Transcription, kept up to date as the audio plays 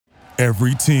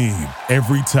Every team,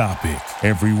 every topic,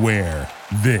 everywhere.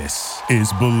 This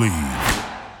is Believe.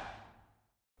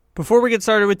 Before we get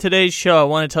started with today's show, I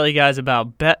want to tell you guys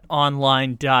about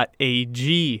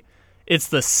betonline.ag. It's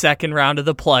the second round of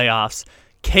the playoffs.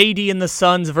 KD and the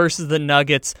Suns versus the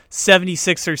Nuggets,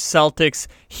 76ers Celtics,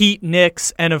 Heat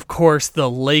Knicks, and of course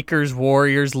the Lakers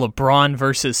Warriors, LeBron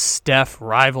versus Steph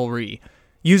rivalry.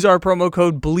 Use our promo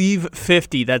code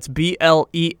BLEAV50, that's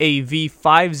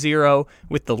BLEAV50,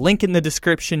 with the link in the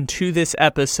description to this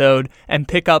episode, and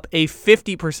pick up a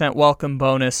 50% welcome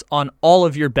bonus on all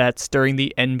of your bets during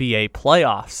the NBA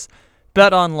playoffs.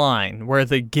 Bet online, where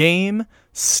the game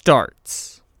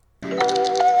starts.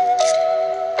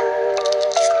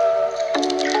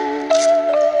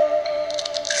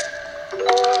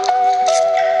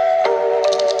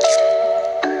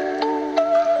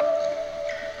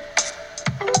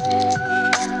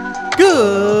 Good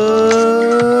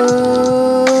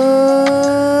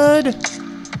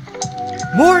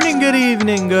morning, good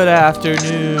evening, good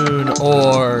afternoon,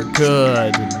 or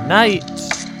good night.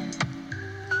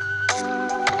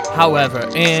 However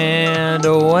and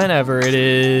whenever it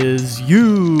is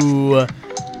you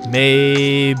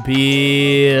may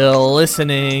be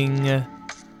listening,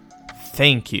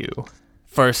 thank you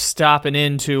for stopping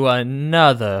into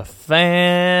another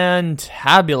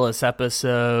fantabulous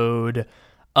episode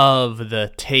of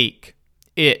the Take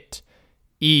It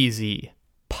Easy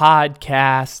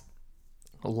podcast,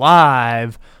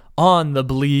 live on the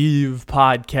Believe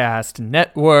Podcast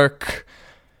Network.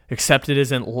 Except it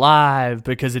isn't live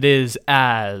because it is,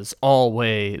 as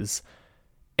always,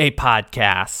 a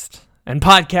podcast. And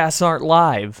podcasts aren't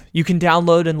live. You can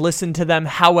download and listen to them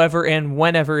however and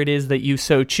whenever it is that you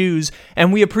so choose.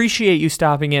 And we appreciate you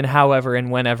stopping in however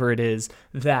and whenever it is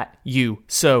that you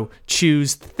so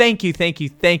choose. Thank you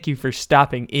for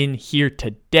stopping in here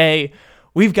today.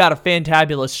 We've got a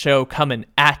fantabulous show coming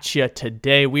at you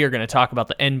today. We are going to talk about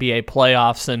the NBA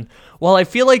playoffs. And while I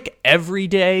feel like every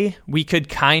day we could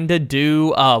kind of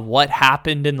do what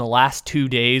happened in the last 2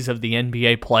 days of the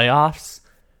NBA playoffs,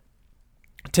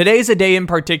 today's a day in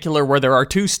particular where there are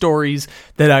two stories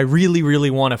that I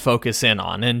really want to focus in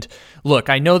on. And look,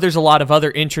 I know there's a lot of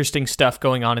other interesting stuff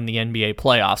going on in the NBA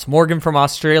playoffs. Morgan from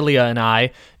Australia and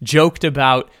I joked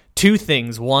about two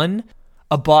things. One,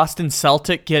 a Boston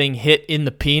Celtic getting hit in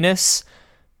the penis,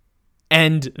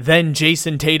 and then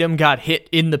Jason Tatum got hit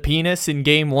in the penis in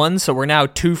game one. So we're now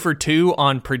 2 for 2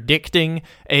 on predicting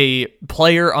a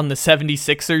player on the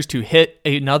 76ers to hit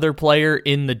another player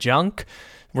in the junk.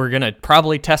 We're going to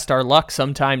probably test our luck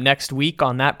sometime next week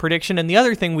on that prediction. And the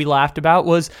other thing we laughed about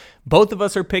was both of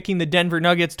us are picking the Denver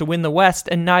Nuggets to win the West,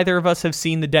 and neither of us have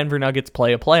seen the Denver Nuggets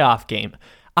play a playoff game.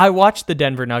 I watched the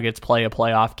Denver Nuggets play a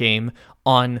playoff game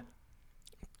on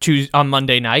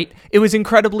Monday night. It was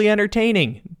incredibly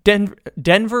entertaining.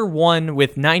 Denver won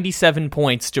with 97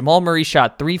 points. Jamal Murray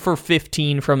shot 3 for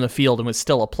 15 from the field and was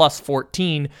still a plus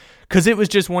 14, because it was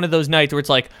just one of those nights where it's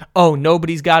like, oh,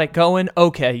 nobody's got it going?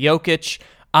 Okay, Jokic,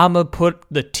 I'm going to put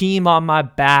the team on my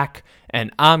back, and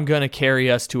I'm going to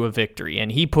carry us to a victory.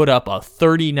 And he put up a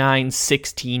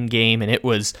 39-16 game, and it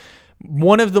was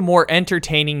one of the more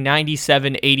entertaining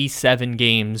 97-87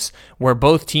 games where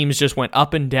both teams just went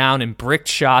up and down and bricked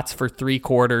shots for 3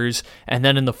 quarters. And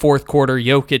then in the fourth quarter,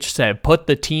 Jokic said, put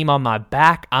the team on my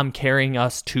back. I'm carrying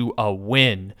us to a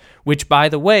win. Which, by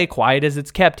the way, quiet as it's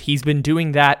kept, he's been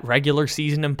doing that regular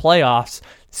season and playoffs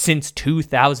since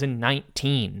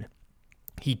 2019.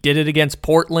 He did it against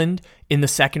Portland in the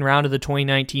second round of the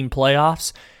 2019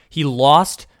 playoffs. He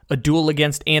lost a duel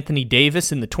against Anthony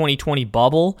Davis in the 2020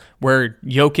 bubble, where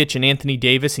Jokic and Anthony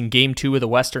Davis in Game 2 of the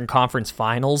Western Conference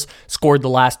Finals scored the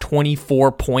last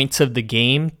 24 points of the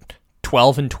game,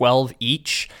 12 and 12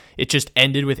 each. It just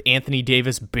ended with Anthony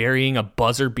Davis burying a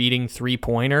buzzer-beating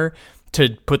three-pointer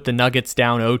to put the Nuggets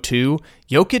down 0-2.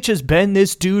 Jokic has been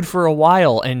this dude for a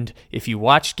while, and if you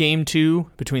watched Game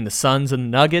 2 between the Suns and the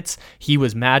Nuggets, he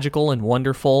was magical and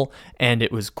wonderful, and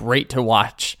it was great to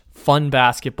watch. Fun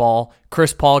basketball.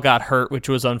 Chris Paul got hurt, which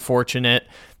was unfortunate.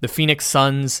 The Phoenix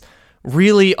Suns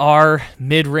really are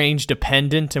mid-range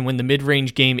dependent, and when the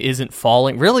mid-range game isn't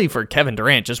falling, really for Kevin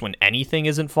Durant, just when anything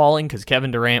isn't falling, because Kevin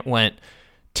Durant went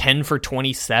 10 for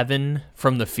 27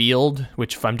 from the field,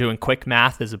 which if I'm doing quick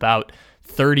math is about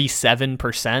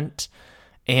 37%,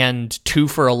 and 2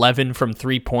 for 11 from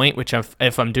three-point, which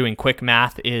if I'm doing quick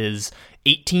math is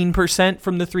 18%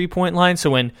 from the three-point line. So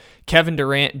when Kevin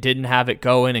Durant didn't have it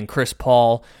going and Chris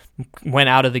Paul went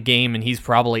out of the game, and he's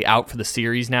probably out for the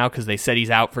series now because they said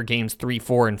he's out for games 3,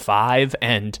 4, and 5,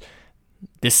 and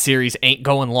this series ain't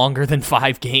going longer than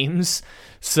 5 games.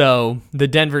 So the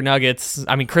Denver Nuggets,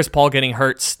 Chris Paul getting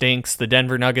hurt stinks. The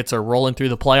Denver Nuggets are rolling through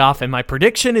the playoff, and my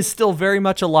prediction is still very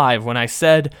much alive when I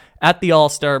said at the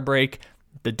All-Star break,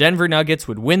 the Denver Nuggets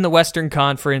would win the Western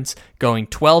Conference, going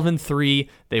 12-3.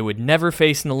 They would never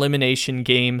face an elimination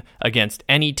game against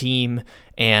any team.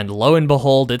 And lo and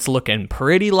behold, it's looking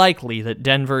pretty likely that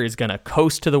Denver is going to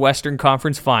coast to the Western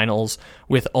Conference Finals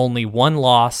with only one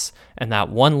loss. And that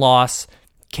one loss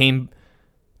came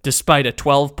despite a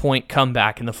 12-point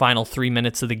comeback in the final 3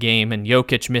 minutes of the game and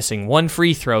Jokic missing one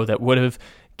free throw that would have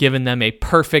given them a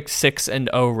perfect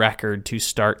 6-0 record to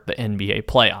start the NBA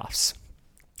playoffs.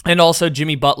 And also,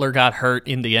 Jimmy Butler got hurt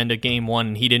in the end of Game 1,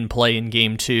 and he didn't play in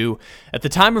Game 2. At the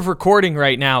time of recording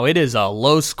right now, it is a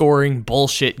low-scoring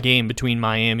bullshit game between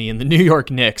Miami and the New York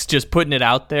Knicks, just putting it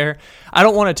out there. I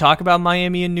don't want to talk about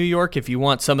Miami and New York. If you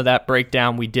want some of that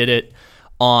breakdown, we did it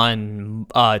on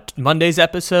Monday's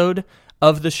episode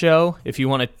of the show. If you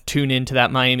want to tune into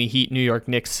that Miami Heat New York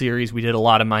Knicks series, we did a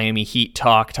lot of Miami Heat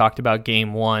talked about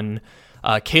Game 1.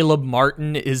 Caleb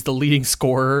Martin is the leading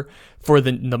scorer for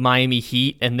the Miami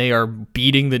Heat, and they are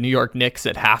beating the New York Knicks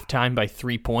at halftime by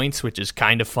 3 points, which is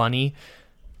kind of funny.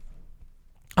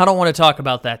 I don't want to talk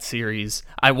about that series.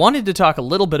 I wanted to talk a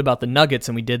little bit about the Nuggets,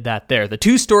 and we did that there. The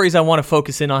two stories I want to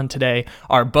focus in on today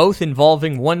are both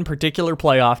involving one particular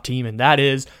playoff team, and that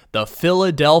is the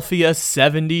Philadelphia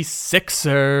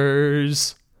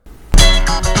 76ers.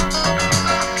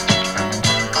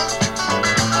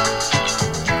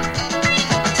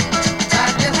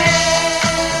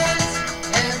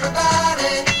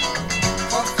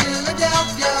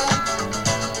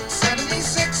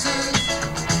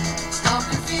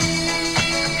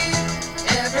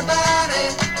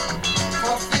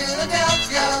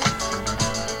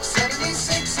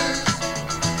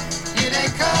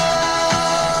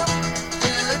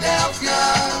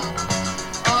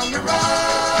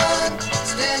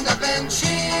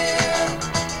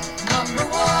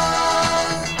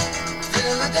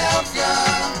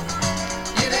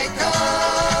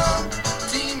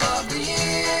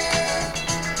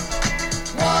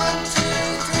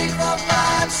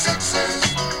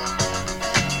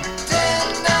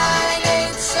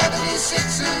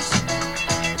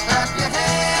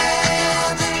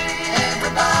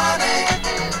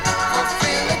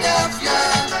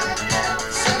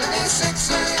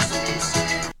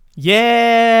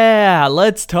 Yeah,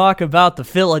 let's talk about the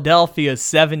Philadelphia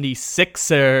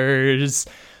 76ers.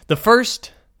 The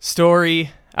first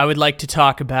story I would like to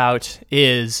talk about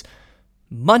is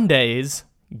Monday's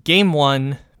Game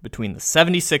 1 between the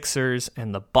 76ers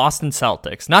and the Boston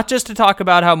Celtics. Not just to talk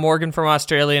about how Morgan from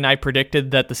Australia and I predicted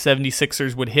that the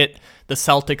 76ers would hit the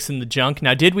Celtics in the junk.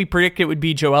 Now, did we predict it would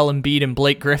be Joel Embiid and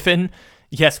Blake Griffin?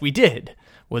 Yes, we did.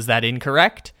 Was that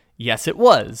incorrect? Yes, it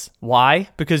was. Why?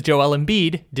 Because Joel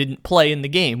Embiid didn't play in the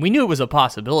game. We knew it was a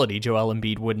possibility Joel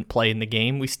Embiid wouldn't play in the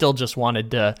game. We still just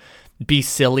wanted to be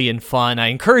silly and fun. I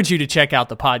encourage you to check out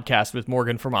the podcast with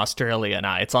Morgan from Australia and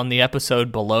I. It's on the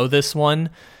episode below this one.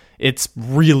 It's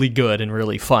really good and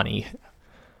really funny.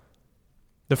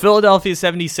 The Philadelphia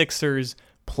 76ers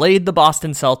played the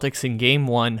Boston Celtics in Game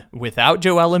 1 without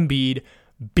Joel Embiid,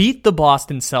 beat the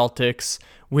Boston Celtics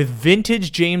with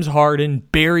vintage James Harden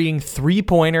burying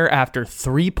three-pointer after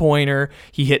three-pointer.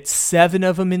 He hit 7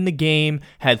 of them in the game,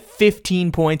 had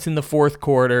 15 points in the fourth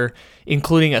quarter,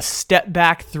 including a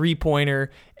step-back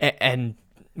three-pointer, and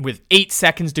with 8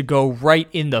 seconds to go right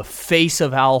in the face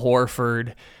of Al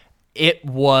Horford. It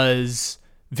was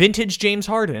vintage James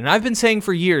Harden. And I've been saying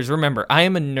for years, remember, I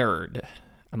am a nerd.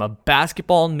 I'm a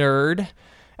basketball nerd.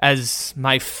 As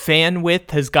my fan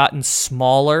width has gotten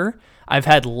smaller, I've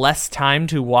had less time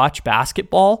to watch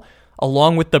basketball,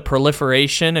 along with the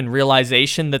proliferation and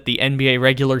realization that the NBA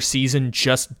regular season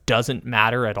just doesn't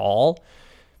matter at all.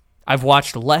 I've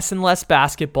watched less and less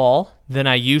basketball than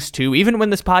I used to. Even when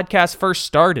this podcast first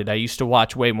started, I used to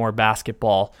watch way more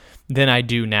basketball than I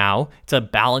do now. It's a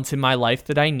balance in my life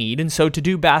that I need. And so to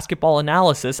do basketball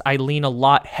analysis, I lean a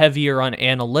lot heavier on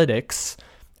analytics,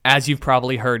 as you've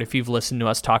probably heard if you've listened to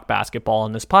us talk basketball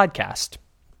on this podcast.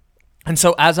 And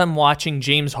so as I'm watching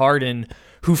James Harden,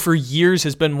 who for years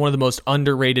has been one of the most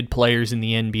underrated players in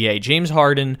the NBA, James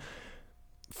Harden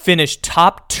finished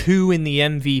top 2 in the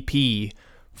MVP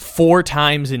 4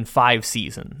 times in 5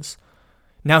 seasons.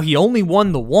 Now, he only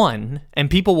won the one, and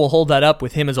people will hold that up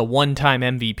with him as a one-time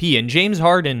MVP, and James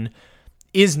Harden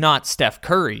is not Steph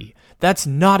Curry. That's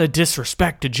not a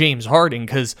disrespect to James Harden,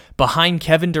 because behind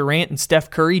Kevin Durant and Steph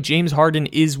Curry, James Harden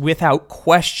is without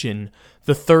question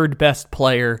the third best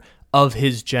player of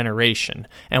his generation.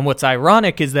 And what's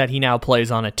ironic is that he now plays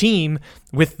on a team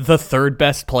with the third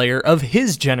best player of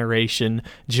his generation,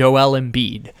 Joel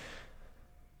Embiid.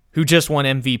 who just won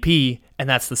MVP, and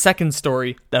that's the second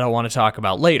story that I want to talk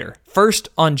about later. First,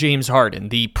 on James Harden,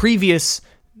 the previous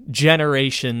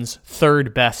generation's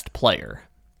third best player.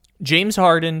 James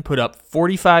Harden put up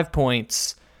 45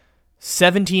 points,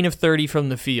 17 of 30 from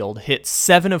the field, hit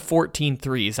 7 of 14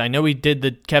 threes. I know we did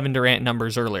the Kevin Durant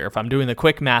numbers earlier. If I'm doing the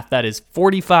quick math, that is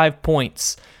 45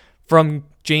 points from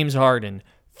James Harden,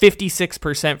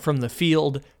 56% from the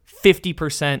field,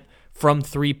 50% from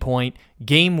three-point,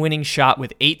 game-winning shot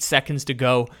with 8 seconds to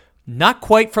go. Not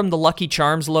quite from the Lucky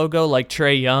Charms logo like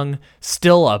Trae Young,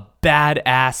 still a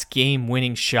badass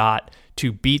game-winning shot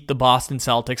to beat the Boston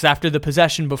Celtics after the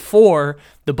possession before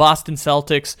the Boston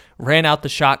Celtics ran out the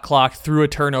shot clock, threw a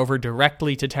turnover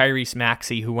directly to Tyrese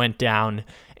Maxey, who went down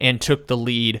and took the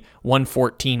lead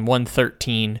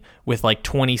 114-113 with like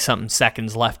 20-something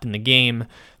seconds left in the game.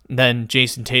 Then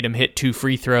Jason Tatum hit 2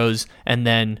 free throws, and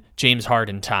then James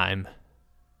Harden time.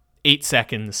 8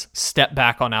 seconds, step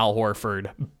back on Al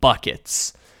Horford,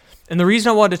 buckets. And the reason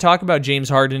I wanted to talk about James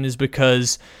Harden is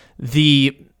because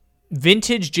the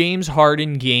vintage James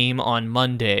Harden game on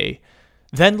Monday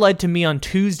then led to me on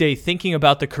Tuesday thinking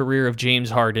about the career of James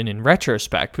Harden in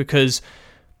retrospect, because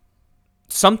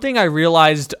something I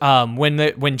realized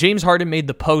when James Harden made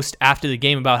the post after the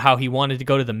game about how he wanted to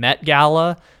go to the Met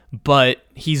Gala, but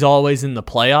he's always in the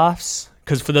playoffs,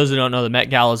 because for those who don't know, the Met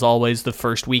Gala is always the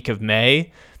first week of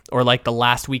May or like the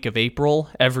last week of April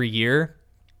every year.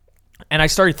 And I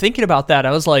started thinking about that.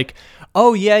 I was like,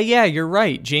 oh, yeah, you're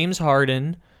right. James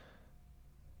Harden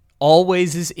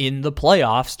always is in the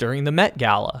playoffs during the Met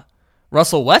Gala.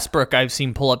 Russell Westbrook, I've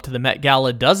seen pull up to the Met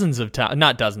Gala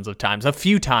a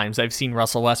few times I've seen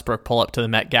Russell Westbrook pull up to the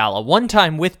Met Gala. One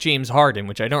time with James Harden,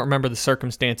 which I don't remember the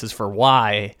circumstances for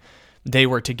why they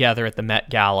were together at the Met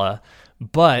Gala.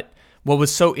 But what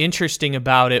was so interesting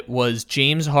about it was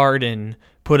James Harden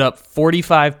put up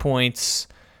 45 points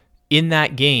in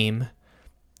that game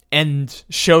and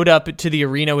showed up to the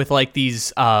arena with like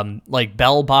these like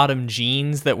bell-bottom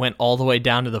jeans that went all the way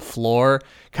down to the floor,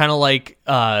 kind of like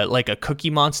a Cookie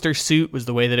Monster suit was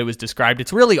the way that it was described.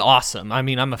 It's really awesome. I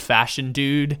mean, I'm a fashion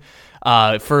dude.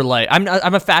 I'm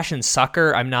a fashion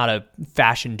sucker. I'm not a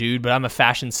fashion dude, but I'm a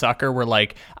fashion sucker where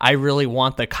like I really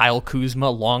want the Kyle Kuzma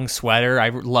long sweater. I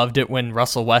loved it when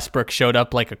Russell Westbrook showed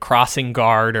up like a crossing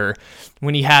guard, or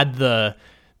when he had the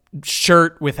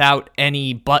shirt without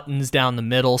any buttons down the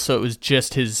middle, so it was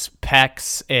just his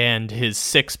pecs and his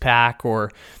six-pack, or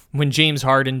when James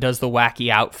Harden does the wacky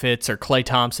outfits, or Klay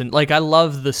Thompson. Like, I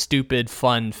love the stupid,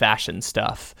 fun fashion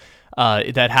stuff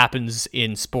that happens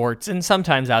in sports and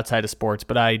sometimes outside of sports,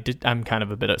 but I'm kind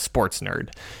of a bit of a sports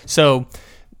nerd. So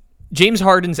James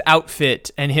Harden's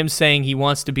outfit and him saying he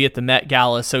wants to be at the Met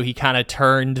Gala, so he kind of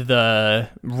turned the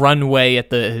runway at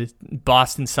the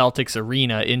Boston Celtics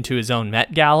arena into his own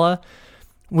Met Gala,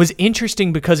 was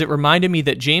interesting because it reminded me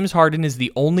that James Harden is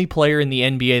the only player in the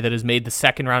NBA that has made the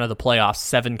second round of the playoffs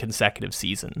 7 consecutive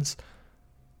seasons.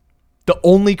 The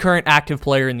only current active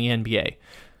player in the NBA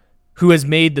who has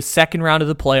made the second round of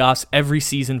the playoffs every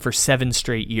season for 7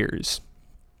 straight years.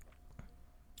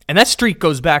 And that streak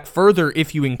goes back further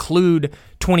if you include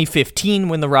 2015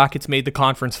 when the Rockets made the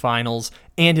conference finals,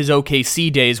 and his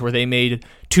OKC days where they made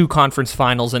 2 conference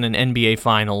finals and an NBA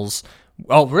finals.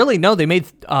 Oh, really? No, they made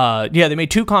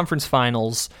 2 conference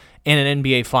finals and an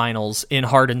NBA finals in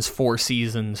Harden's 4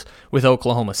 seasons with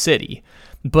Oklahoma City.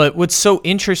 But what's so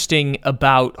interesting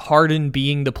about Harden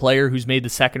being the player who's made the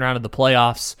second round of the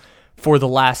playoffs for the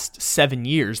last 7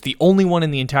 years, the only one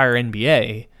in the entire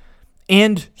NBA,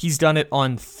 and he's done it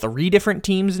on 3 different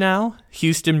teams now,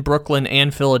 Houston, Brooklyn,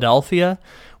 and Philadelphia.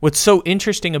 What's so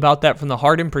interesting about that from the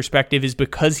Harden perspective is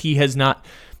because he has not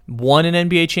won an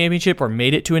NBA championship or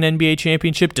made it to an NBA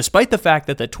championship, despite the fact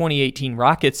that the 2018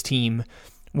 Rockets team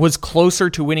was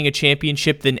closer to winning a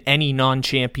championship than any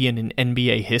non-champion in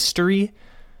NBA history.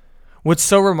 What's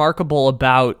so remarkable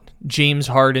about James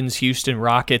Harden's Houston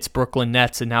Rockets, Brooklyn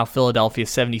Nets, and now Philadelphia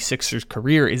 76ers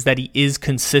career is that he is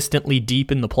consistently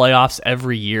deep in the playoffs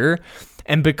every year.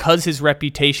 And because his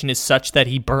reputation is such that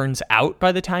he burns out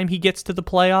by the time he gets to the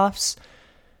playoffs,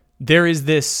 there is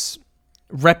this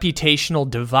reputational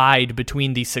divide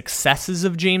between the successes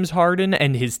of James Harden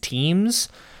and his teams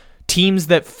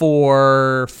that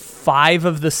for 5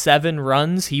 of the 7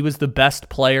 runs, he was the best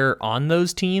player on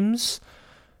those teams.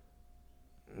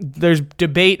 There's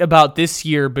debate about this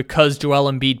year because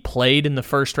Joel Embiid played in the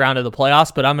first round of the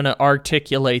playoffs, but I'm going to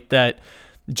articulate that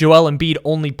Joel Embiid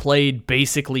only played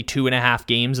basically 2.5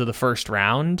 games of the first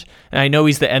round. And I know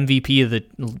he's the MVP of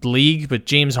the league, but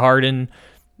James Harden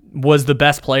was the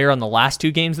best player on the last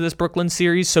 2 games of this Brooklyn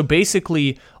series. So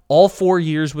basically all 4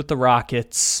 years with the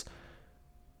Rockets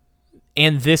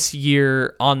and this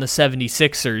year on the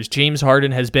 76ers, James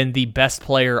Harden has been the best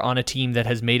player on a team that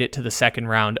has made it to the second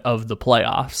round of the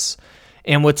playoffs.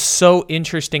 And what's so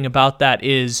interesting about that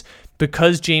is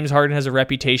because James Harden has a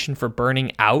reputation for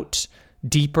burning out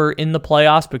deeper in the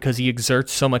playoffs because he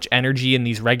exerts so much energy in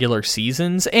these regular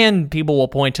seasons, and people will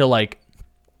point to like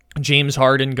James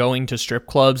Harden going to strip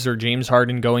clubs or James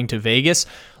Harden going to Vegas.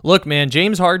 Look, man,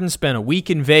 James Harden spent a week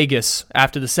in Vegas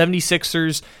after the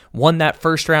 76ers won that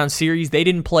first round series. They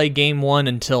didn't play game 1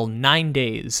 until 9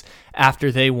 days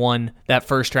after they won that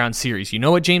first round series. You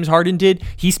know what James Harden did?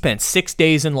 He spent 6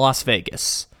 days in Las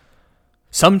Vegas.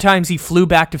 Sometimes he flew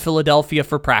back to Philadelphia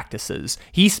for practices.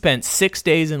 He spent 6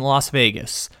 days in Las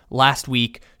Vegas last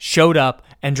week, showed up,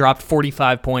 and dropped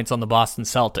 45 points on the Boston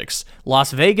Celtics.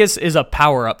 Las Vegas is a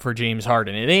power-up for James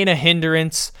Harden. It ain't a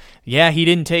hindrance. Yeah, he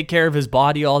didn't take care of his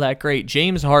body all that great.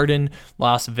 James Harden,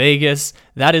 Las Vegas,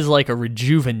 that is like a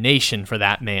rejuvenation for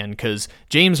that man, because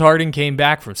James Harden came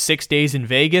back from 6 days in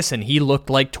Vegas, and he looked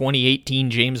like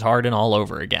 2018 James Harden all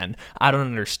over again. I don't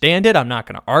understand it. I'm not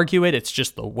going to argue it. It's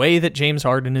just the way that James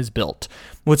Harden is built.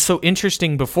 What's so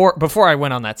interesting, before I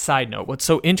went on that side note, what's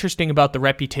so interesting about the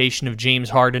reputation of James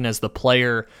Harden as the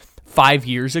player 5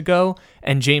 years ago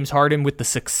and James Harden with the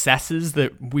successes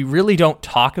that we really don't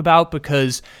talk about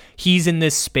because he's in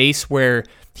this space where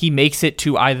he makes it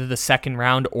to either the second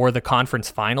round or the conference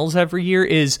finals every year,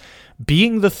 is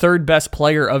being the third best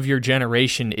player of your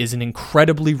generation is an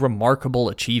incredibly remarkable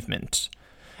achievement.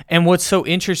 And what's so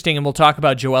interesting, and we'll talk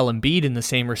about Joel Embiid in the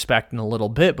same respect in a little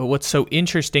bit, but what's so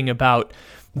interesting about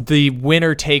the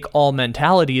winner-take-all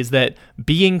mentality is that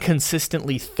being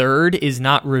consistently third is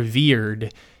not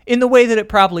revered in the way that it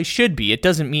probably should be. It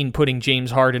doesn't mean putting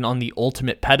James Harden on the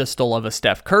ultimate pedestal of a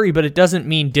Steph Curry, but it doesn't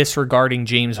mean disregarding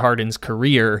James Harden's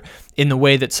career in the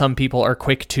way that some people are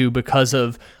quick to because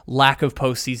of lack of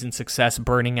postseason success,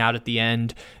 burning out at the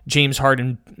end, James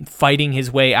Harden fighting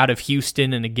his way out of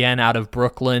Houston and again out of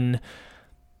Brooklyn.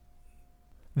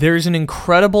 There's an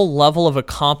incredible level of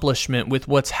accomplishment with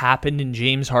what's happened in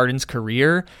James Harden's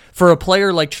career. For a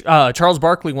player like Charles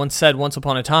Barkley once said once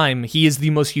upon a time, he is the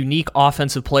most unique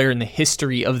offensive player in the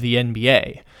history of the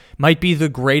NBA. Might be the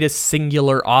greatest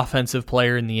singular offensive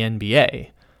player in the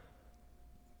NBA.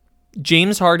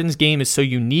 James Harden's game is so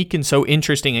unique and so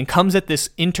interesting and comes at this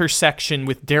intersection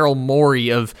with Daryl Morey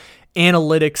of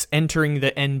analytics entering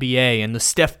the NBA and the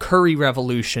Steph Curry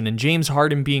revolution and James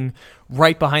Harden being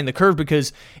right behind the curve,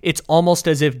 because it's almost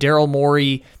as if Daryl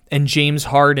Morey and James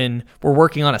Harden were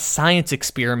working on a science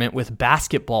experiment with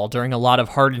basketball during a lot of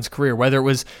Harden's career, whether it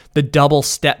was the double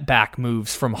step back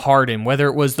moves from Harden, whether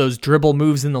it was those dribble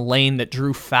moves in the lane that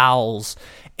drew fouls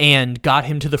and got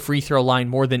him to the free throw line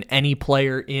more than any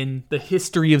player in the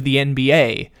history of the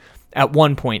NBA at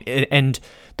one point. And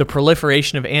the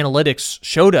proliferation of analytics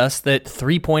showed us that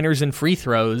three-pointers and free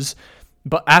throws,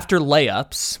 but after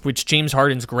layups, which James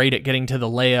Harden's great at getting to the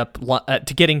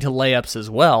layups as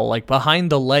well, like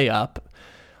behind the layup,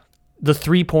 the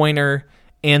three-pointer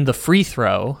and the free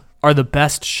throw are the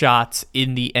best shots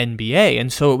in the NBA.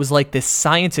 And so it was like this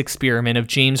science experiment of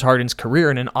James Harden's career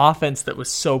and an offense that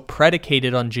was so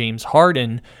predicated on James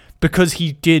Harden because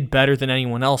he did better than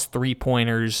anyone else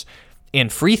three-pointers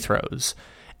and free throws.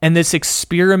 And this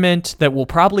experiment that we'll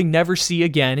probably never see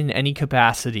again in any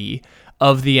capacity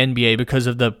of the NBA because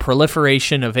of the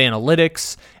proliferation of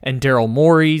analytics and Daryl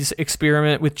Morey's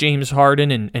experiment with James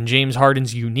Harden and James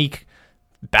Harden's unique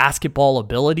basketball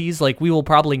abilities. Like, we will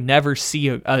probably never see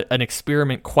an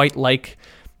experiment quite like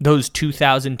those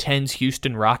 2010s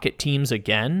Houston Rocket teams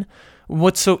again.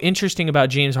 What's so interesting about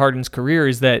James Harden's career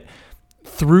is that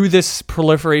through this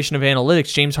proliferation of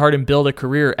analytics, James Harden built a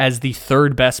career as the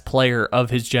third best player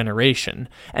of his generation.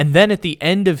 And then at the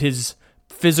end of his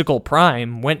physical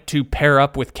prime, went to pair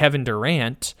up with Kevin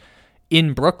Durant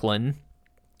in Brooklyn.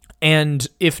 And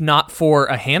if not for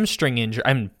a hamstring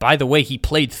injury, by the way, he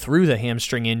played through the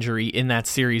hamstring injury in that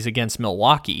series against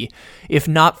Milwaukee. If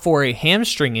not for a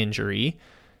hamstring injury,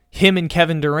 him and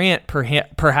Kevin Durant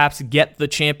perhaps get the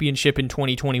championship in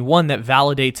 2021 that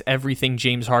validates everything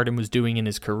James Harden was doing in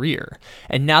his career.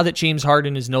 And now that James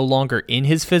Harden is no longer in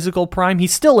his physical prime,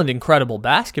 he's still an incredible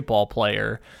basketball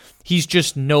player. He's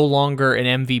just no longer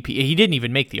an MVP. He didn't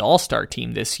even make the All-Star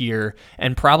team this year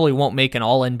and probably won't make an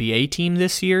All-NBA team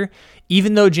this year.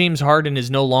 Even though James Harden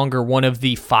is no longer one of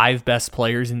the 5 best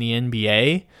players in the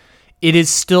NBA, it is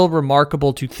still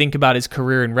remarkable to think about his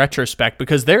career in retrospect,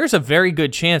 because there's a very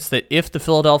good chance that if the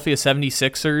Philadelphia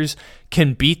 76ers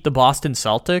can beat the Boston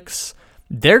Celtics,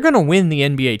 they're going to win the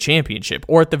NBA championship,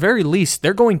 or at the very least,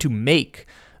 they're going to make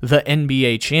the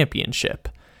NBA championship.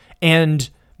 And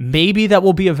maybe that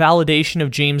will be a validation of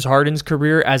James Harden's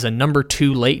career as a number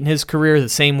 2 late in his career, the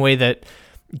same way that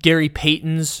Gary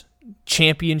Payton's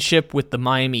championship with the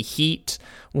Miami Heat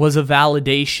was a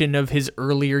validation of his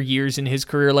earlier years in his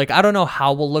career. Like, I don't know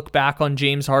how we'll look back on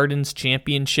James Harden's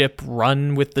championship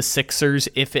run with the Sixers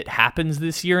if it happens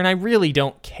this year, and I really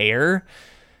don't care,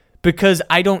 because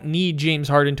I don't need James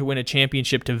Harden to win a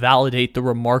championship to validate the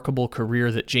remarkable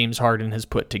career that James Harden has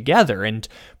put together. And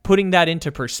putting that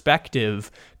into perspective,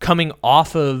 coming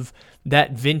off of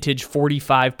that vintage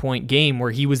 45-point game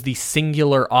where he was the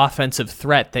singular offensive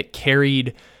threat that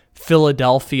carried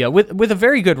Philadelphia with a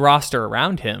very good roster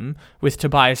around him, with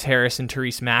Tobias Harris and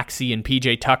Tyrese Maxey and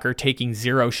PJ Tucker taking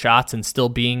 0 shots and still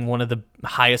being one of the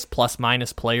highest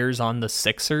plus-minus players on the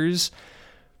Sixers.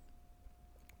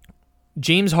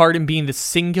 James Harden being the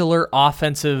singular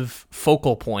offensive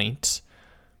focal point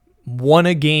won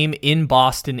a game in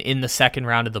Boston in the second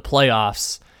round of the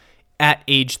playoffs at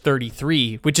age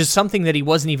 33, which is something that he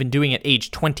wasn't even doing at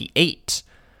age 28.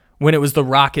 When it was the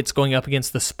Rockets going up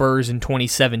against the Spurs in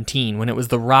 2017, when it was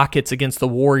the Rockets against the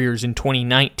Warriors in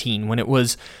 2019, when it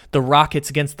was the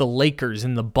Rockets against the Lakers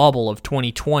in the bubble of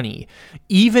 2020.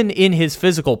 Even in his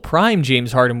physical prime,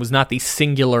 James Harden was not the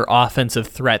singular offensive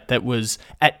threat that was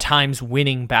at times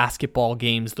winning basketball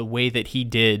games the way that he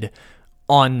did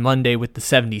on Monday with the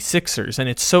 76ers. And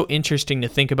it's so interesting to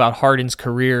think about Harden's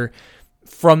career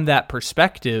from that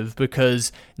perspective,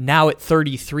 because now at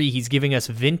 33, he's giving us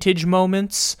vintage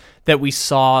moments that we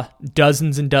saw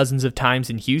dozens and dozens of times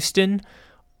in Houston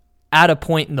at a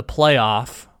point in the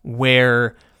playoff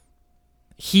where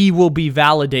he will be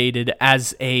validated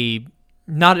as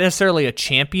not necessarily a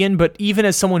champion, but even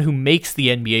as someone who makes the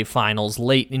NBA Finals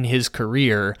late in his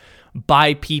career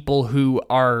by people who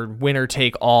are winner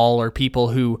take all, or people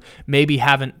who maybe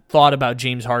haven't thought about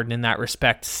James Harden in that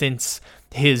respect since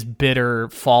his bitter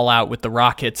fallout with the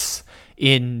Rockets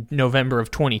in November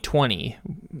of 2020,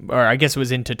 or I guess it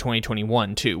was into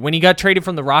 2021 too. When he got traded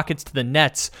from the Rockets to the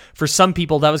Nets, for some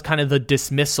people that was kind of the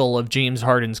dismissal of James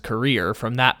Harden's career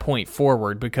from that point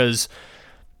forward, because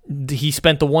he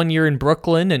spent the 1 year in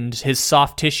Brooklyn and his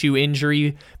soft tissue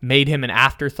injury made him an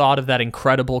afterthought of that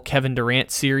incredible Kevin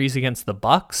Durant series against the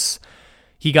Bucks.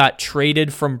 He got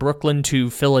traded from Brooklyn to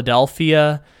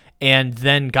Philadelphia and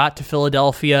then got to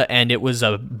Philadelphia, and it was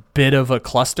a bit of a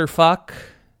clusterfuck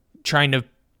trying to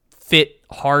fit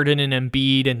Harden and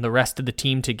Embiid and the rest of the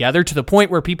team together, to the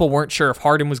point where people weren't sure if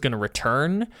Harden was going to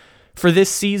return for this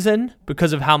season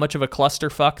because of how much of a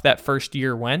clusterfuck that first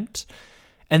year went.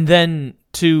 And then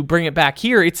to bring it back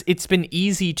here, it's been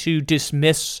easy to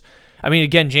dismiss. I mean,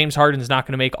 again, James Harden's not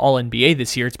going to make All-NBA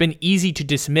this year. It's been easy to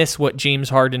dismiss what James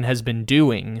Harden has been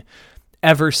doing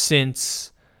ever since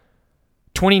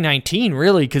 2019,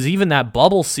 really, because even that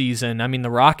bubble season, I mean, the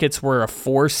Rockets were a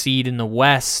 4 seed in the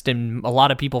West, and a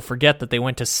lot of people forget that they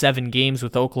went to 7 games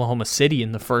with Oklahoma City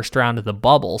in the first round of the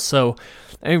bubble. So,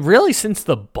 I mean, really, since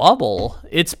the bubble,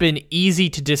 it's been easy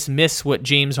to dismiss what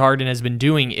James Harden has been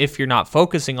doing if you're not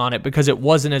focusing on it, because it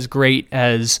wasn't as great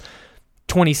as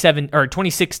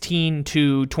 2016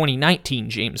 to 2019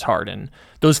 James Harden.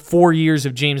 Those 4 years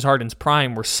of James Harden's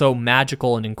prime were so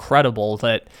magical and incredible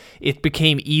that it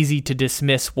became easy to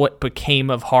dismiss what became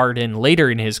of Harden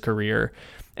later in his career.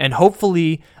 And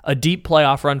hopefully a deep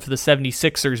playoff run for the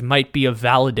 76ers might be a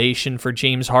validation for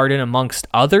James Harden amongst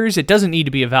others. It doesn't need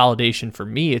to be a validation for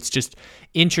me. It's just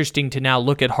interesting to now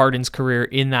look at Harden's career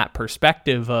in that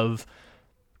perspective of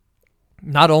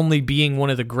not only being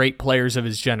one of the great players of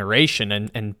his generation,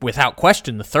 and without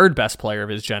question the third best player of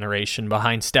his generation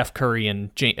behind Steph Curry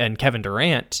and Kevin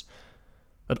Durant,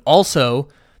 but also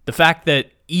the fact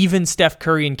that even Steph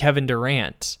Curry and Kevin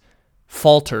Durant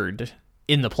faltered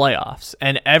in the playoffs.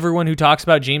 And everyone who talks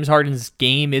about James Harden's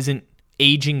game isn't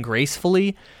aging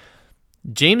gracefully.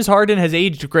 James Harden has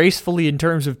aged gracefully in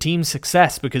terms of team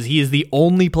success, because he is the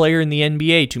only player in the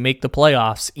NBA to make the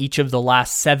playoffs each of the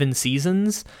last 7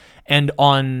 seasons. And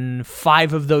on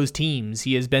 5 of those teams,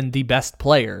 he has been the best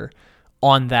player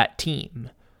on that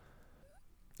team.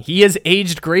 He has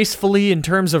aged gracefully in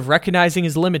terms of recognizing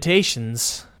his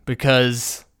limitations,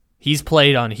 because he's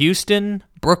played on Houston,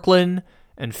 Brooklyn,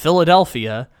 and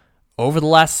Philadelphia over the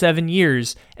last 7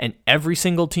 years, and every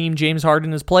single team James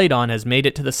Harden has played on has made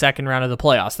it to the second round of the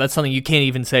playoffs. That's something you can't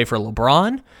even say for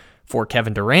LeBron, for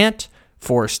Kevin Durant,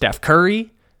 for Steph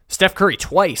Curry. Steph Curry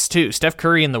twice, too. Steph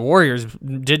Curry and the Warriors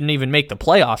didn't even make the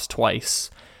playoffs twice.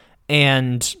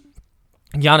 And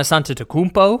Giannis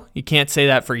Antetokounmpo, you can't say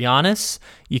that for Giannis.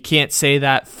 You can't say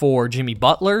that for Jimmy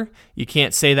Butler. You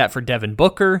can't say that for Devin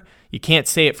Booker. You can't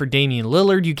say it for Damian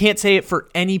Lillard. You can't say it for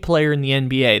any player in the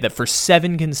NBA, that for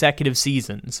 7 consecutive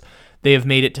seasons, they have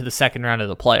made it to the second round of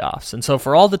the playoffs. And so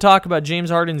for all the talk about James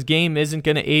Harden's game isn't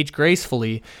going to age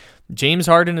gracefully, James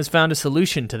Harden has found a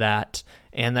solution to that,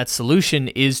 and that solution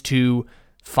is to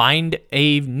find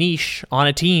a niche on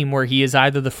a team where he is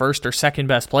either the first or second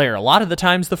best player. A lot of the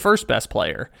times the first best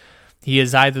player. He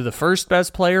is either the first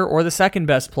best player or the second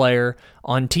best player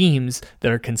on teams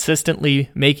that are consistently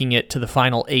making it to the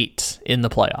final 8 in the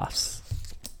playoffs.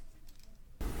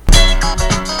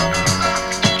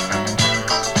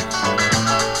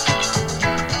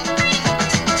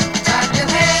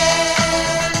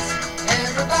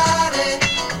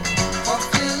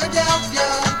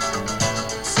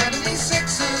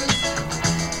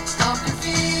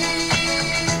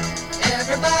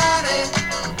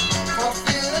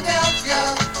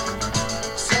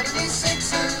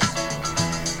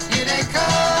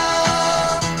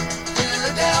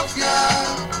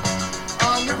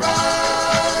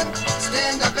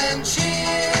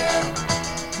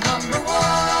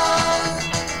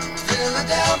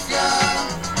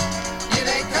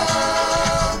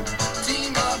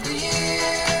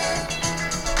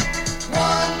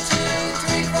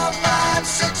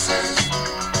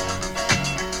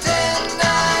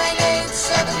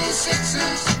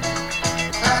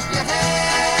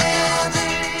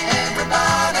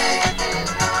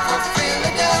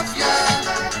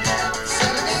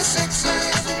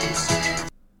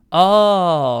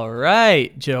 All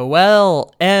right,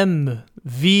 Joel EM-V-PIID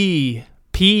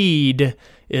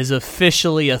is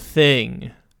officially a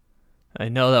thing. I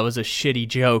know that was a shitty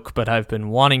joke, but I've been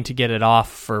wanting to get it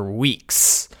off for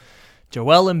weeks.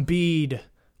 Joel Embiid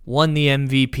won the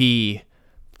MVP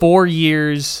 4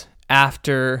 years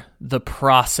after the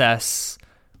process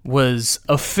was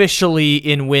officially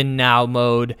in win now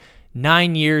mode,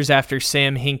 9 years after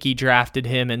Sam Hinkie drafted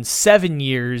him, and 7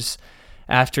 years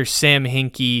after Sam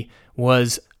Hinkie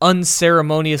was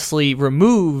unceremoniously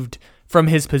removed from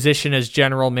his position as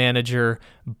general manager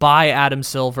by Adam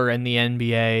Silver and the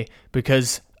NBA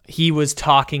because he was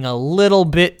talking a little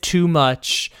bit too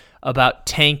much about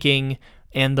tanking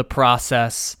and the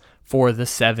process for the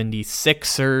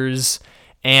 76ers.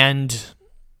 And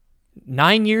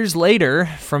 9 years later,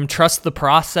 from trust the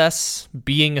process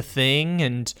being a thing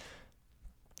and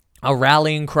a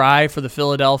rallying cry for the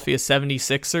Philadelphia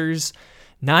 76ers,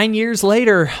 9 years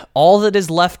later, all that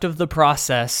is left of the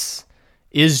process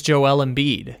is Joel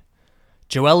Embiid.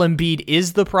 Joel Embiid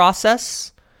is the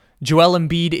process. Joel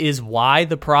Embiid is why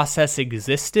the process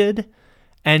existed.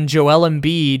 And Joel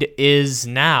Embiid is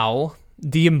now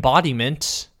the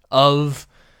embodiment of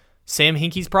Sam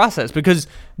Hinkie's process, because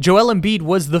Joel Embiid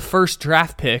was the first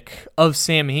draft pick of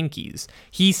Sam Hinkie's.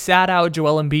 He sat out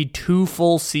Joel Embiid 2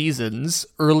 full seasons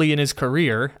early in his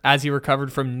career as he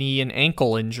recovered from knee and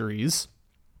ankle injuries.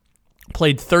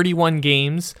 Played 31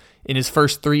 games in his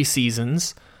first 3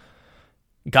 seasons,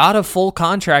 got a full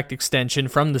contract extension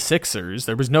from the Sixers.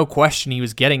 There was no question he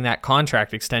was getting that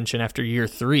contract extension after year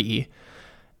 3.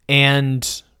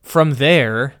 And from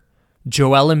there,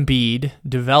 Joel Embiid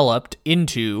developed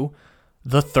into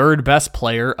the third best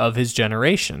player of his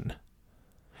generation.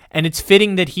 And it's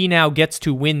fitting that he now gets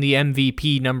to win the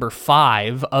MVP number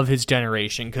 5 of his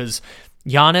generation, because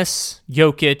Giannis,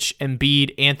 Jokic,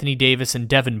 Embiid, Anthony Davis, and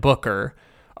Devin Booker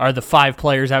are the 5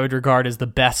 players I would regard as the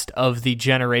best of the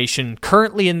generation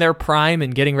currently in their prime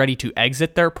and getting ready to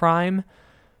exit their prime.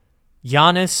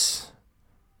 Giannis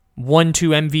won 2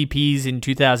 MVPs in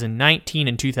 2019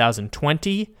 and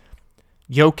 2020.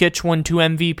 Jokic won 2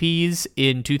 MVPs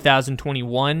in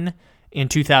 2021 and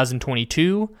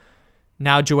 2022.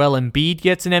 Now Joel Embiid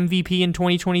gets an MVP in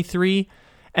 2023.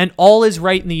 And all is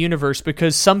right in the universe,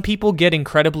 because some people get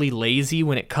incredibly lazy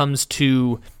when it comes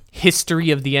to history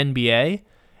of the NBA.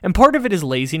 And part of it is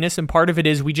laziness, and part of it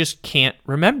is we just can't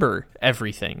remember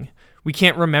everything. We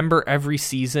can't remember every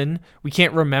season. We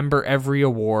can't remember every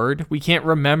award. We can't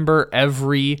remember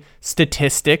every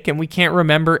statistic, and we can't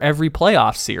remember every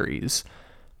playoff series.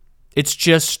 It's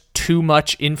just too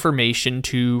much information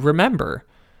to remember.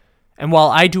 And while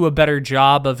I do a better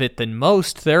job of it than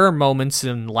most, there are moments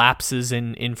and lapses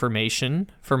in information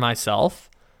for myself.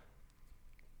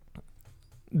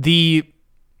 The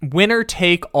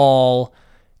winner-take-all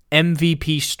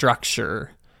MVP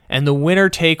structure and the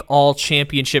winner-take-all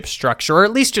championship structure, or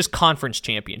at least just conference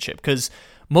championship, because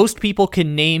most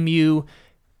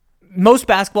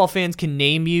basketball fans can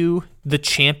name you the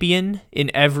champion in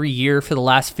every year for the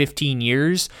last 15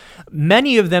 years.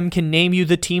 Many of them can name you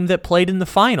the team that played in the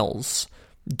finals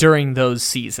during those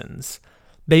seasons.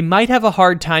 They might have a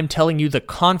hard time telling you the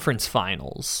conference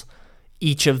finals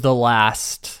each of the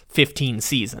last 15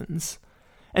 seasons.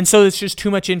 And so it's just too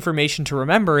much information to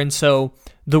remember. And so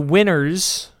the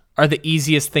winners are the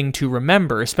easiest thing to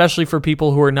remember, especially for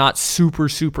people who are not super,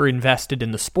 super invested in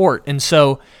the sport. And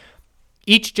so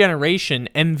each generation,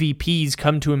 MVPs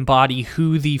come to embody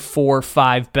who the 4 or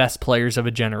 5 best players of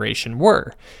a generation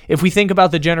were. If we think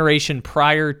about the generation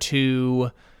prior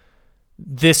to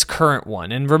this current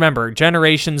one, and remember,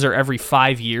 generations are every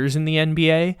 5 years in the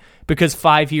NBA because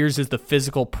 5 years is the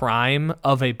physical prime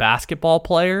of a basketball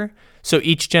player. So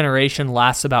each generation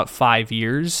lasts about 5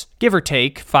 years, give or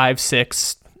take 5,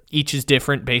 6. Each is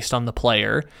different based on the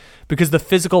player because the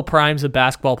physical primes of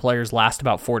basketball players last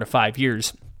about 4 to 5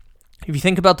 years. If you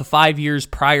think about the 5 years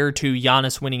prior to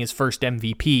Giannis winning his first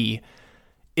MVP,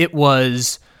 it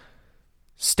was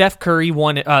Steph Curry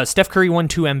won 2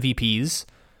 MVPs.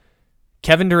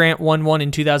 Kevin Durant won one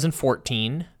in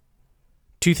 2014.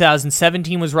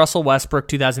 2017 was Russell Westbrook.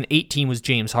 2018 was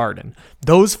James Harden.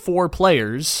 Those 4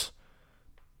 players,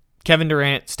 Kevin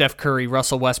Durant, Steph Curry,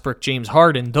 Russell Westbrook, James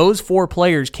Harden, those 4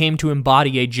 players came to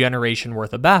embody a generation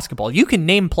worth of basketball. You can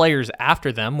name players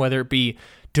after them, whether it be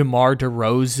DeMar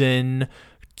DeRozan,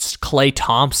 Klay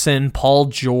Thompson, Paul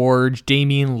George,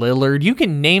 Damian Lillard. You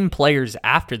can name players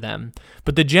after them,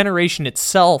 but the generation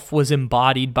itself was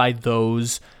embodied by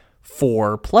those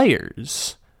 4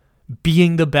 players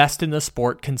being the best in the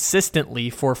sport consistently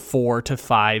for 4 to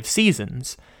 5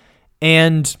 seasons.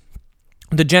 And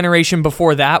the generation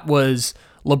before that was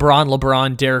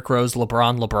LeBron, Derrick Rose,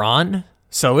 LeBron.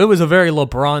 So it was a very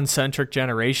LeBron-centric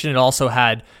generation. It also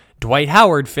had Dwight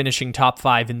Howard finishing top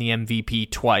 5 in the MVP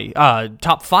twice,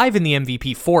 top 5 in the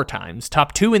MVP 4 times,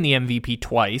 top 2 in the MVP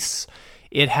twice.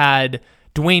 It had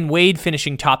Dwayne Wade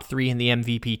finishing top 3 in the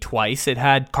MVP twice. It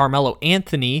had Carmelo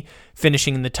Anthony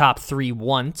finishing in the top 3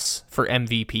 once for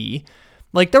MVP.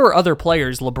 Like, there were other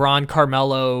players, LeBron,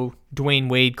 Carmelo, Dwayne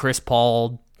Wade, Chris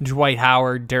Paul, Dwight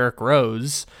Howard, Derrick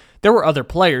Rose. There were other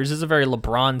players. It's a very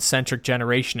LeBron-centric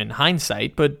generation in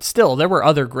hindsight, but still, there were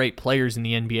other great players in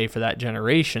the NBA for that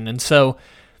generation. And so,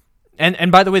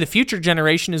 and by the way, the future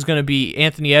generation is going to be not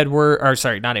Anthony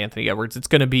Edwards. It's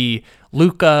going to be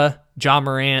Luka, Ja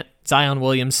Morant, Zion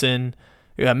Williamson.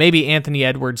 Maybe Anthony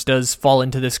Edwards does fall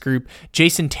into this group.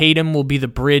 Jason Tatum will be the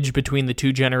bridge between the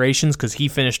 2 generations because he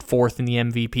finished 4th in the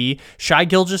MVP. Shai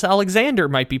Gilgeous-Alexander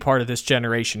might be part of this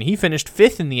generation. He finished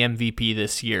 5th in the MVP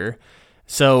this year.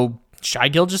 So Shai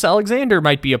Gilgeous-Alexander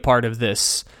might be a part of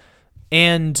this.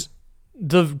 And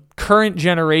the current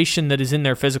generation that is in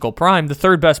their physical prime, the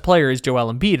 3rd best player is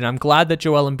Joel Embiid. And I'm glad that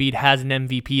Joel Embiid has an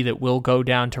MVP that will go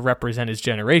down to represent his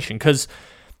generation. Because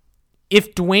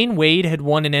if Dwayne Wade had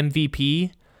won an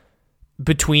MVP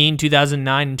between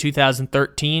 2009 and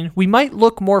 2013, we might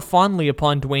look more fondly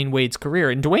upon Dwayne Wade's career.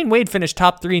 And Dwayne Wade finished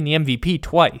top 3 in the MVP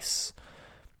twice.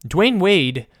 Dwayne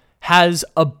Wade has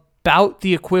about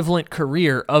the equivalent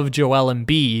career of Joel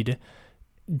Embiid.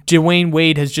 Dwayne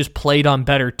Wade has just played on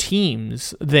better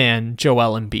teams than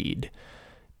Joel Embiid.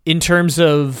 In terms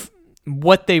of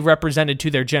what they represented to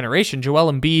their generation,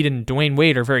 Joel Embiid and Dwayne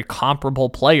Wade are very comparable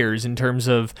players in terms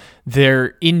of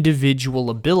their individual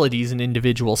abilities and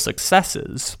individual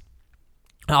successes.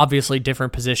 Obviously,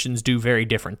 different positions do very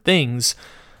different things,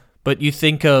 but you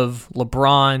think of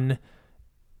LeBron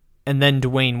and then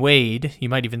Dwayne Wade, you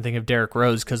might even think of Derrick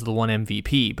Rose because of the one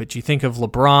MVP, but you think of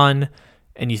LeBron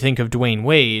and you think of Dwayne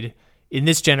Wade. In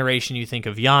this generation, you think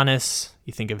of Giannis,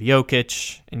 you think of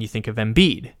Jokic, and you think of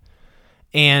Embiid.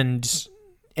 And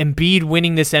Embiid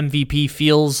winning this MVP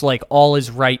feels like all is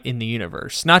right in the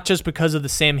universe, not just because of the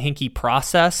Sam Hinkie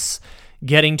process,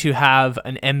 getting to have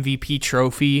an MVP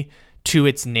trophy to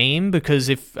its name, because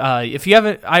if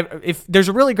there's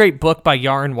a really great book by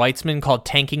Yaron Weitzman called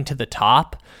Tanking to the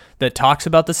Top that talks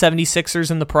about the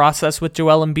 76ers and the process with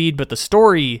Joel Embiid, but the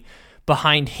story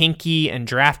behind Hinkie and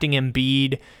drafting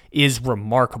Embiid is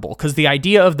remarkable, because the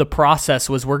idea of the process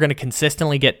was we're going to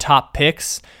consistently get top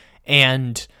picks.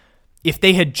 And if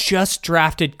they had just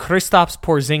drafted Kristaps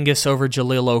Porzingis over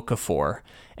Jahlil Okafor,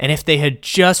 and if they had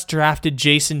just drafted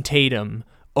Jason Tatum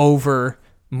over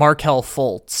Markelle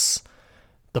Fultz,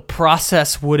 the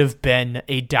process would have been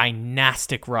a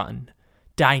dynastic run.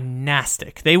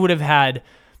 Dynastic. They would have had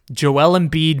Joel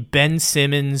Embiid, Ben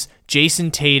Simmons, Jason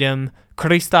Tatum,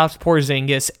 Kristaps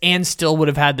Porzingis, and still would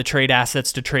have had the trade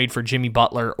assets to trade for Jimmy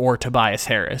Butler or Tobias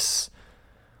Harris.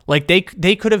 Like, they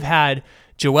could have had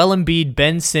Joel Embiid,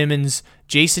 Ben Simmons,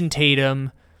 Jason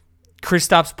Tatum,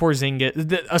 Kristaps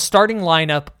Porzingis, a starting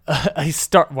lineup,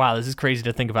 wow, this is crazy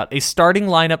to think about. A starting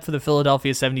lineup for the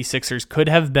Philadelphia 76ers could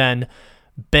have been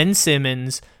Ben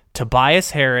Simmons,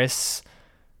 Tobias Harris,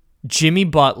 Jimmy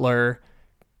Butler,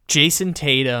 Jason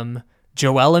Tatum,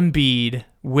 Joel Embiid,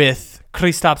 with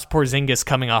Kristaps Porzingis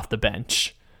coming off the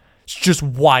bench. It's just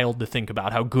wild to think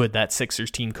about how good that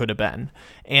Sixers team could have been.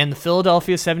 And the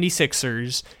Philadelphia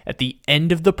 76ers, at the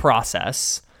end of the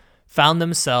process, found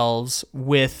themselves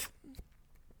with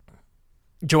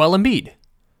Joel Embiid.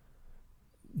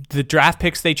 The draft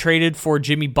picks they traded for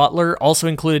Jimmy Butler also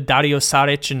included Dario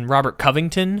Saric and Robert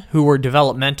Covington, who were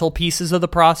developmental pieces of the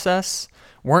process.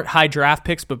 Weren't high draft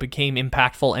picks, but became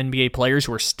impactful NBA players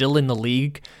who are still in the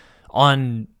league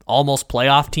on almost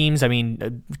playoff teams. I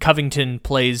mean, Covington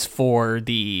plays for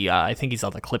I think he's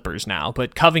on the Clippers now,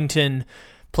 but Covington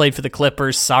played for the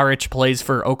Clippers. Saric plays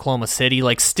for Oklahoma City,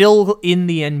 like still in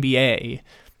the NBA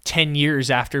 10 years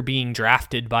after being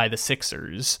drafted by the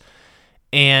Sixers.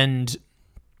 And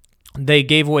they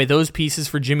gave away those pieces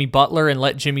for Jimmy Butler and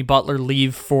let Jimmy Butler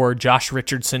leave for Josh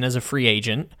Richardson as a free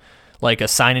agent. Like a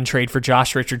sign and trade for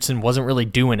Josh Richardson wasn't really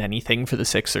doing anything for the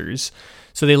Sixers.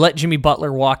 So they let Jimmy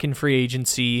Butler walk in free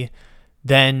agency,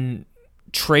 then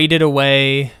traded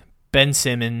away Ben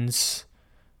Simmons,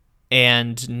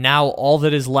 and now all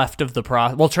that is left of the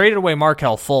process... Well, traded away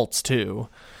Markelle Fultz too,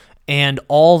 and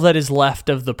all that is left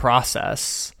of the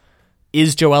process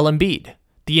is Joel Embiid.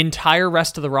 The entire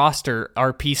rest of the roster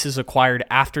are pieces acquired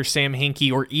after Sam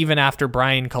Hinkie or even after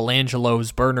Brian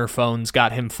Colangelo's burner phones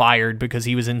got him fired because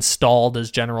he was installed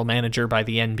as general manager by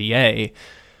the NBA.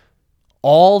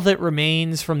 All that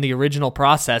remains from the original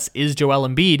process is Joel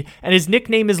Embiid, and his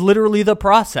nickname is literally The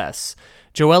Process.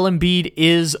 Joel Embiid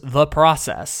is The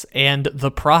Process, and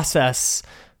The Process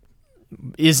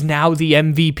is now the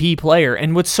MVP player.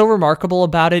 And what's so remarkable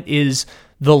about it is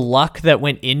the luck that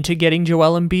went into getting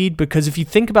Joel Embiid, because if you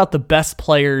think about the best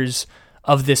players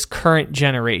of this current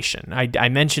generation, I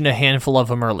mentioned a handful of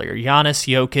them earlier: Giannis,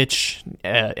 Jokic,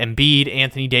 Embiid,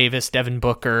 Anthony Davis, Devin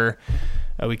Booker.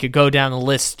 We could go down the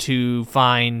list to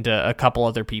find a couple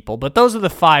other people, but those are the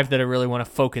five that I really want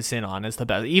to focus in on as the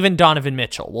best. Even Donovan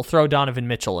Mitchell. We'll throw Donovan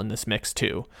Mitchell in this mix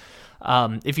too.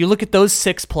 If you look at those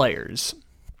six players,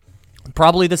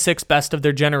 probably the six best of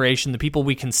their generation, the people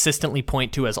we consistently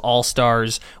point to as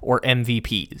all-stars or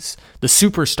MVPs, the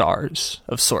superstars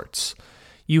of sorts.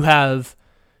 You have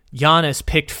Giannis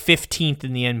picked 15th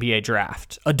in the NBA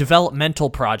draft, a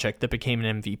developmental project that became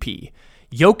an MVP.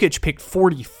 Jokic picked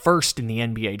 41st in the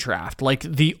NBA draft, like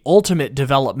the ultimate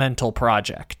developmental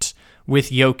project with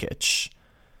Jokic.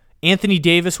 Anthony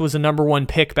Davis was a number one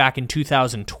pick back in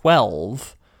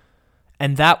 2012,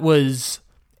 and that was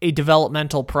a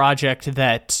developmental project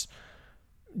that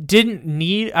didn't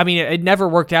need... I mean, it never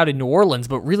worked out in New Orleans,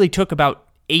 but really took about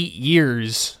 8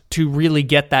 years to really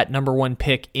get that number one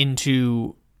pick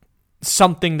into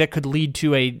something that could lead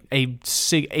to a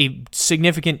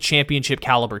significant championship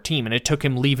caliber team, and it took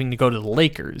him leaving to go to the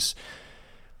Lakers.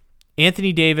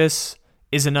 Anthony Davis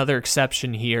is another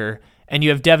exception here, and you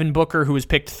have Devin Booker, who was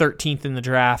picked 13th in the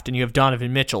draft, and you have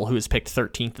Donovan Mitchell, who was picked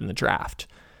 13th in the draft.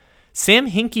 Sam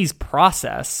Hinkie's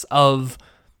process of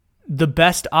the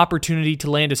best opportunity to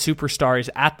land a superstar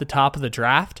is at the top of the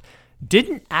draft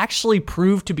didn't actually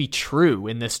prove to be true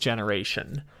in this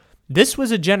generation. This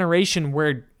was a generation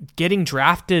where getting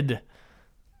drafted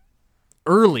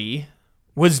early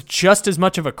was just as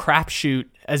much of a crapshoot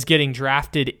as getting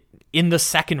drafted in the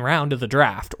second round of the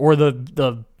draft or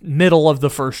the middle of the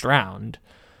first round.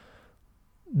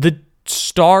 The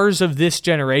stars of this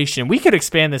generation, we could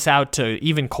expand this out to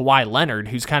even Kawhi Leonard,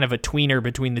 who's kind of a tweener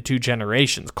between the two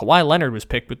generations. Kawhi Leonard was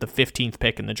picked with the 15th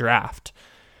pick in the draft.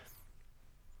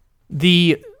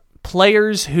 The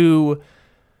players who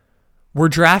were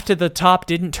drafted at the top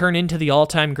didn't turn into the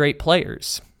all-time great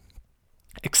players,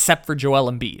 except for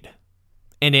Joel Embiid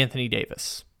and Anthony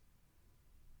Davis.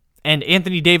 And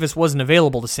Anthony Davis wasn't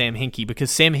available to Sam Hinkie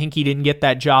because Sam Hinkie didn't get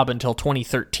that job until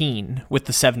 2013 with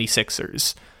the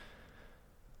 76ers.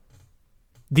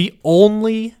 The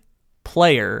only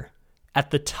player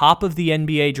at the top of the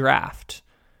NBA draft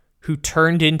who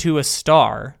turned into a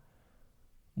star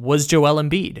was Joel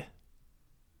Embiid.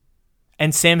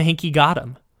 And Sam Hinkie got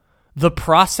him. The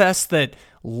process that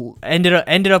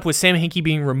ended up with Sam Hinkie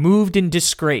being removed in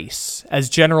disgrace as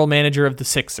general manager of the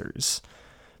Sixers.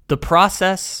 The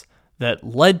process that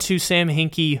led to Sam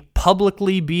Hinkie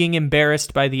publicly being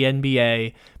embarrassed by the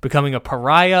NBA, becoming a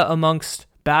pariah amongst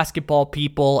basketball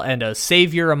people and a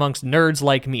savior amongst nerds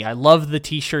like me. I love the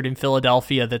t-shirt in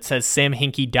Philadelphia that says Sam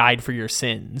Hinkie died for your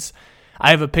sins.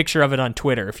 I have a picture of it on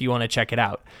Twitter if you want to check it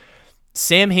out.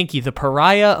 Sam Hinkie, the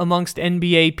pariah amongst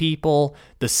NBA people,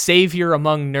 the savior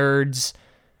among nerds,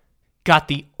 got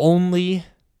the only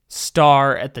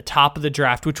star at the top of the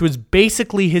draft, which was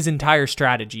basically his entire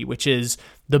strategy, which is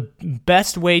the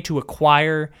best way to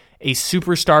acquire a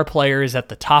superstar player is at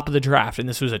the top of the draft. And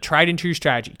this was a tried and true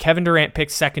strategy. Kevin Durant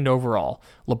picked second overall.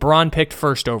 LeBron picked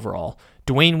first overall.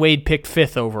 Dwayne Wade picked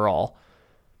 5th overall.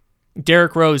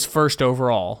 Derrick Rose 1st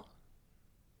overall.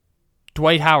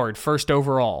 Dwight Howard 1st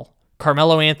overall.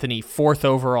 Carmelo Anthony 4th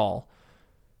overall.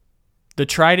 The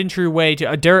tried and true way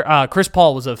to Chris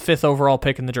Paul was a 5th overall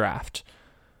pick in the draft.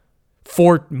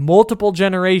 For multiple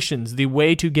generations, the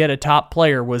way to get a top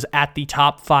player was at the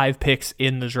top 5 picks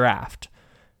in the draft,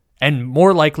 and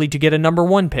more likely to get a number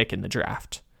 1 pick in the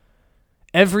draft.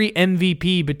 Every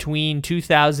MVP between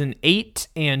 2008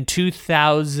 and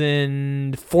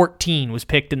 2014 was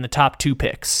picked in the top 2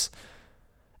 picks,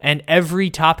 and every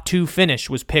top 2 finish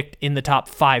was picked in the top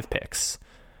 5 picks.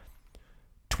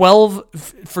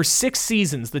 For 6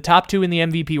 seasons, the top 2 in the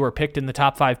MVP were picked in the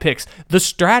top 5 picks. The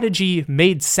strategy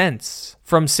made sense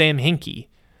from Sam Hinkie.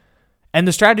 And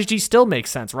the strategy still makes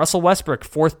sense. Russell Westbrook,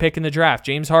 4th pick in the draft.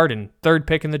 James Harden, 3rd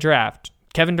pick in the draft.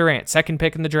 Kevin Durant, 2nd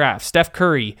pick in the draft. Steph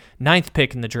Curry, 9th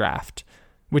pick in the draft,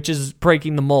 which is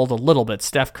breaking the mold a little bit.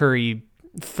 Steph Curry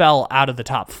fell out of the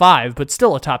top 5, but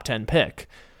still a top 10 pick.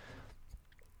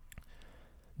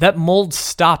 That mold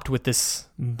stopped with this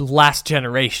last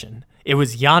generation. It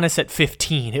was Giannis at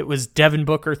 15. It was Devin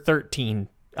Booker 13.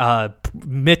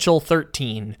 Mitchell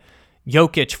 13.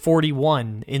 Jokic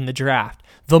 41 in the draft.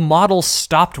 The model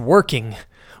stopped working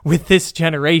with this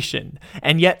generation.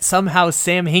 And yet somehow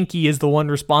Sam Hinkie is the one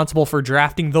responsible for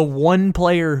drafting the one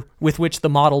player with which the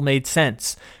model made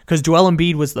sense. Because Joel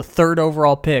Embiid was the 3rd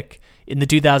overall pick in the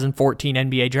 2014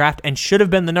 NBA draft and should have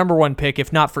been the number 1 pick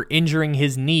if not for injuring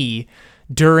his knee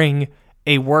during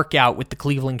a workout with the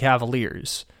Cleveland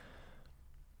Cavaliers.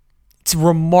 It's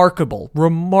remarkable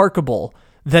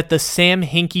that the Sam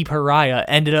Hinkie pariah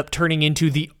ended up turning into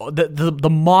the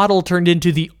model turned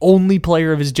into the only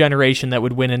player of his generation that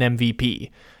would win an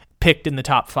MVP, picked in the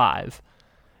top 5.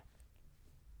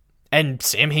 And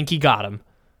Sam Hinkie got him.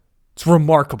 It's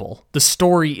remarkable. The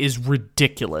story is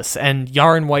ridiculous, and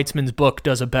Yaron Weitzman's book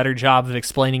does a better job of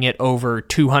explaining it over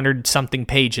 200-something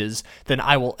pages than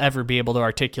I will ever be able to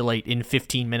articulate in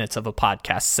 15 minutes of a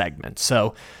podcast segment.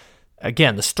 So,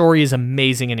 again, the story is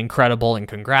amazing and incredible, and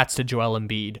congrats to Joel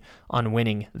Embiid on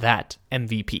winning that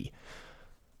MVP.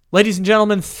 Ladies and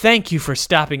gentlemen, thank you for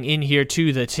stopping in here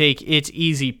to the Take It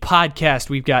Easy podcast.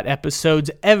 We've got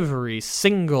episodes every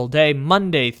single day,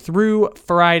 Monday through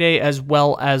Friday, as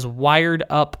well as Wired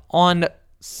Up on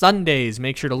Sundays.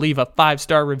 Make sure to leave a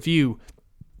 5-star review,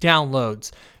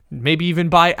 downloads, maybe even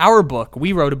buy our book.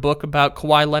 We wrote a book about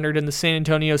Kawhi Leonard and the San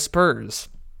Antonio Spurs.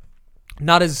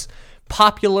 Not as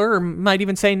popular, or might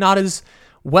even say not as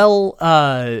well,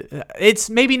 it's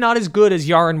maybe not as good as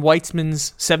Yaron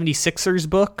Weitzman's 76ers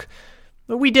book,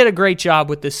 but we did a great job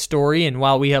with this story, and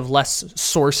while we have less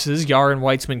sources, Yaron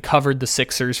Weitzman covered the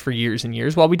Sixers for years and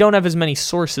years. While we don't have as many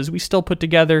sources, we still put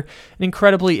together an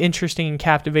incredibly interesting and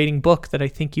captivating book that I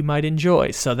think you might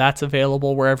enjoy, so that's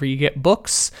available wherever you get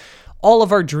books. All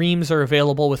of our dreams are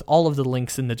available with all of the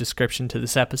links in the description to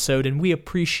this episode, and we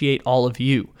appreciate all of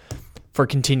you for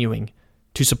continuing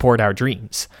to support our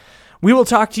dreams. We will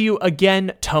talk to you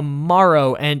again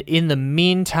tomorrow, and in the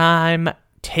meantime,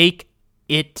 take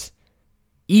it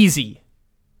easy.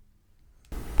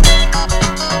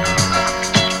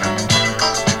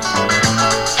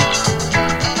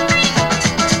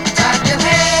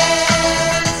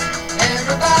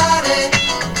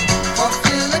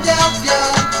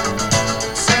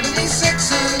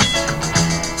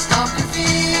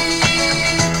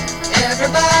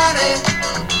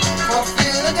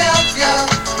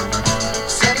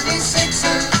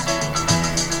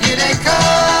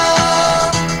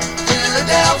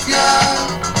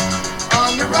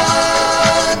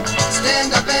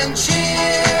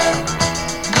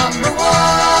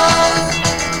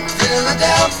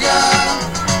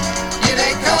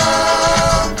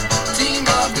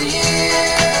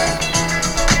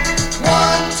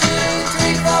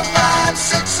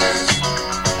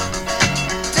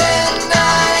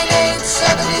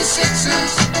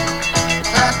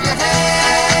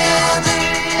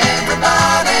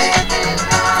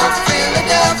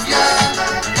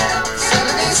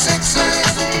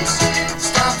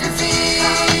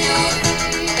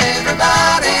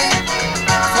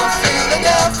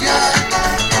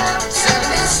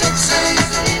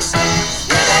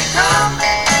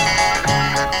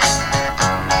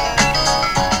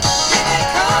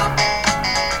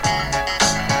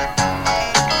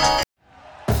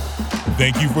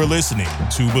 Thank you for listening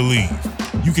to Believe.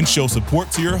 You can show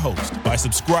support to your host by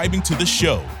subscribing to the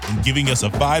show and giving us a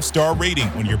 5-star rating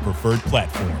on your preferred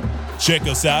platform. Check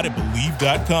us out at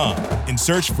Believe.com and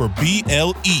search for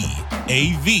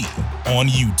BLEAV on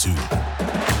YouTube.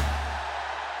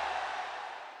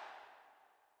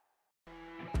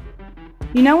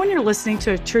 You know when you're listening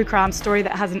to a true crime story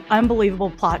that has an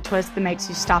unbelievable plot twist that makes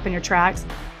you stop in your tracks?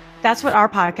 That's what our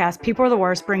podcast, People Are the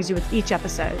Worst, brings you with each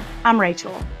episode. I'm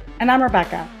Rachel. And I'm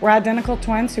Rebecca. We're identical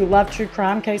twins who love true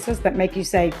crime cases that make you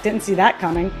say, didn't see that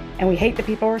coming, and we hate the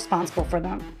people responsible for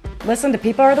them. Listen to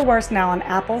People Are the Worst now on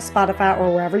Apple, Spotify,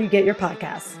 or wherever you get your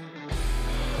podcasts.